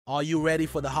Are you ready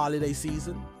for the holiday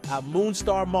season? At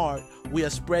Moonstar Mart, we are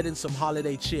spreading some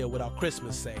holiday cheer with our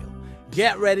Christmas sale.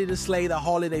 Get ready to slay the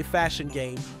holiday fashion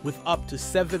game with up to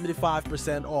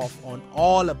 75% off on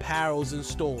all apparels in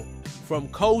store. From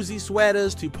cozy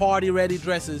sweaters to party-ready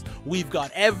dresses, we've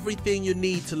got everything you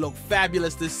need to look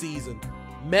fabulous this season.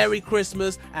 Merry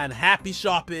Christmas and happy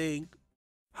shopping!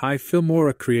 Hi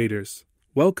Filmora creators,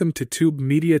 welcome to Tube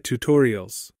Media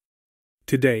Tutorials.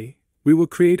 Today, we will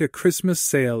create a Christmas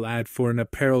sale ad for an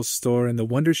apparel store in the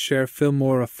Wondershare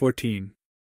Filmora 14.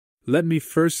 Let me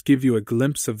first give you a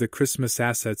glimpse of the Christmas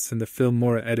assets in the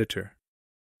Filmora editor.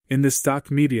 In the stock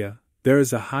media, there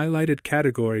is a highlighted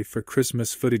category for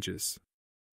Christmas footages.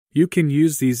 You can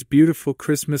use these beautiful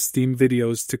Christmas-themed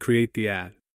videos to create the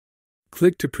ad.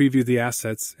 Click to preview the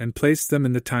assets and place them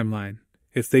in the timeline,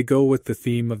 if they go with the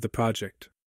theme of the project.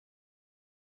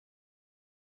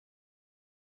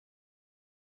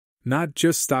 Not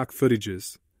just stock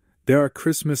footages, there are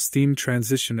Christmas-themed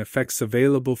transition effects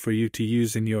available for you to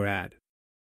use in your ad.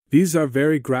 These are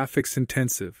very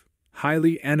graphics-intensive,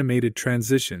 highly animated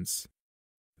transitions.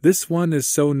 This one is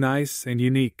so nice and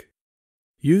unique.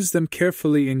 Use them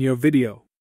carefully in your video.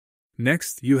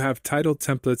 Next, you have title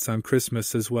templates on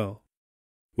Christmas as well.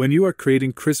 When you are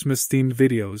creating Christmas-themed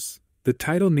videos, the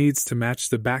title needs to match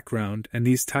the background, and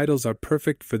these titles are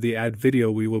perfect for the ad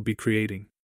video we will be creating.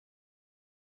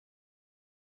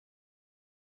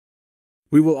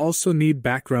 We will also need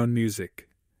background music,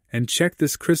 and check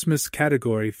this Christmas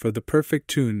category for the perfect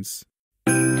tunes.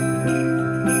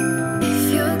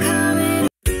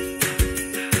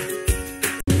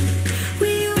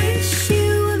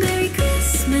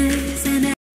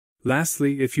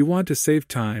 Lastly, if you want to save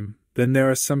time, then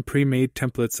there are some pre-made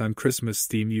templates on Christmas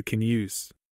theme you can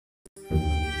use.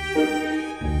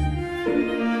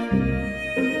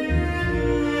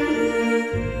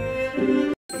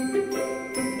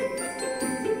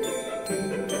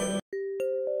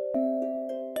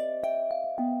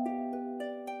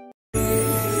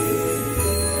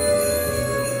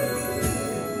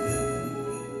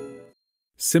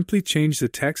 Simply change the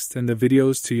text and the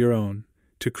videos to your own,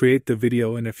 to create the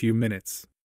video in a few minutes.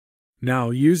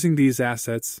 Now, using these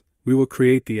assets, we will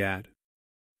create the ad.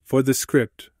 For the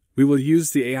script, we will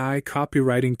use the AI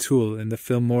copywriting tool in the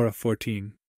Filmora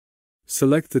 14.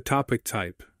 Select the topic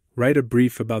type, write a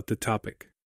brief about the topic.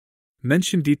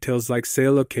 Mention details like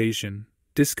sale occasion,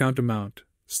 discount amount,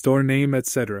 store name,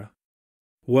 etc.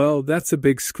 Well, that's a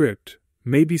big script,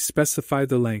 maybe specify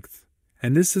the length,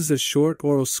 and this is a short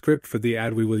oral script for the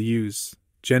ad we will use,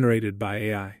 generated by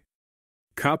AI.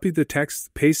 Copy the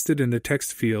text, paste it in the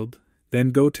text field, then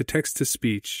go to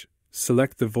text-to-speech,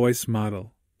 select the voice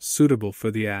model, suitable for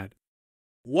the ad.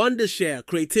 Wondershare,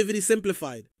 creativity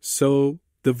simplified. So,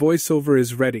 the voiceover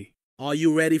is ready. Are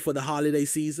you ready for the holiday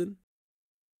season?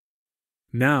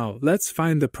 Now, let's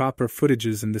find the proper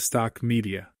footages in the stock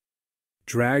media.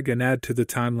 Drag and add to the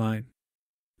timeline.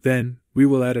 Then, we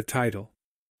will add a title.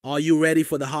 Are you ready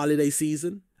for the holiday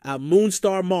season? At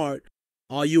Moonstar Mart,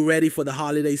 are you ready for the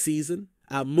holiday season?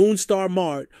 At Moonstar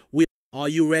Mart, are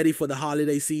you ready for the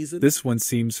holiday season? This one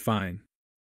seems fine.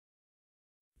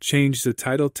 Change the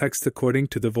title text according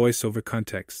to the voiceover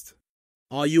context.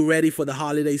 Are you ready for the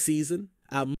holiday season?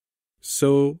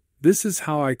 So, this is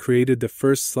how I created the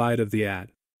first slide of the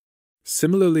ad.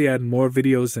 Similarly, add more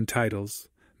videos and titles,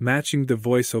 matching the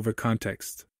voiceover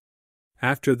context.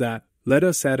 After that, let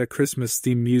us add a Christmas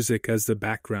theme music as the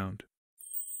background.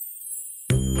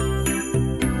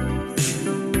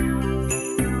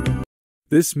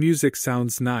 This music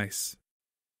sounds nice.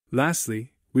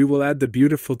 Lastly, we will add the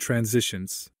beautiful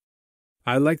transitions.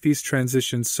 I like these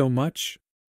transitions so much.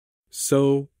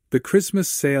 So, the Christmas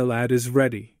sale ad is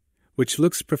ready, which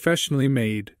looks professionally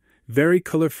made, very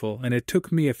colorful, and it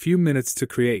took me a few minutes to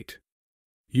create.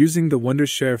 Using the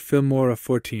Wondershare Filmora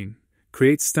 14,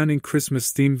 create stunning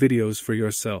Christmas-themed videos for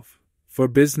yourself, for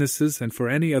businesses, and for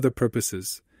any other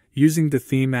purposes, using the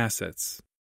theme assets.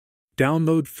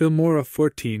 Download Filmora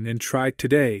 14 and try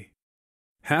today.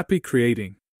 Happy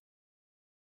creating!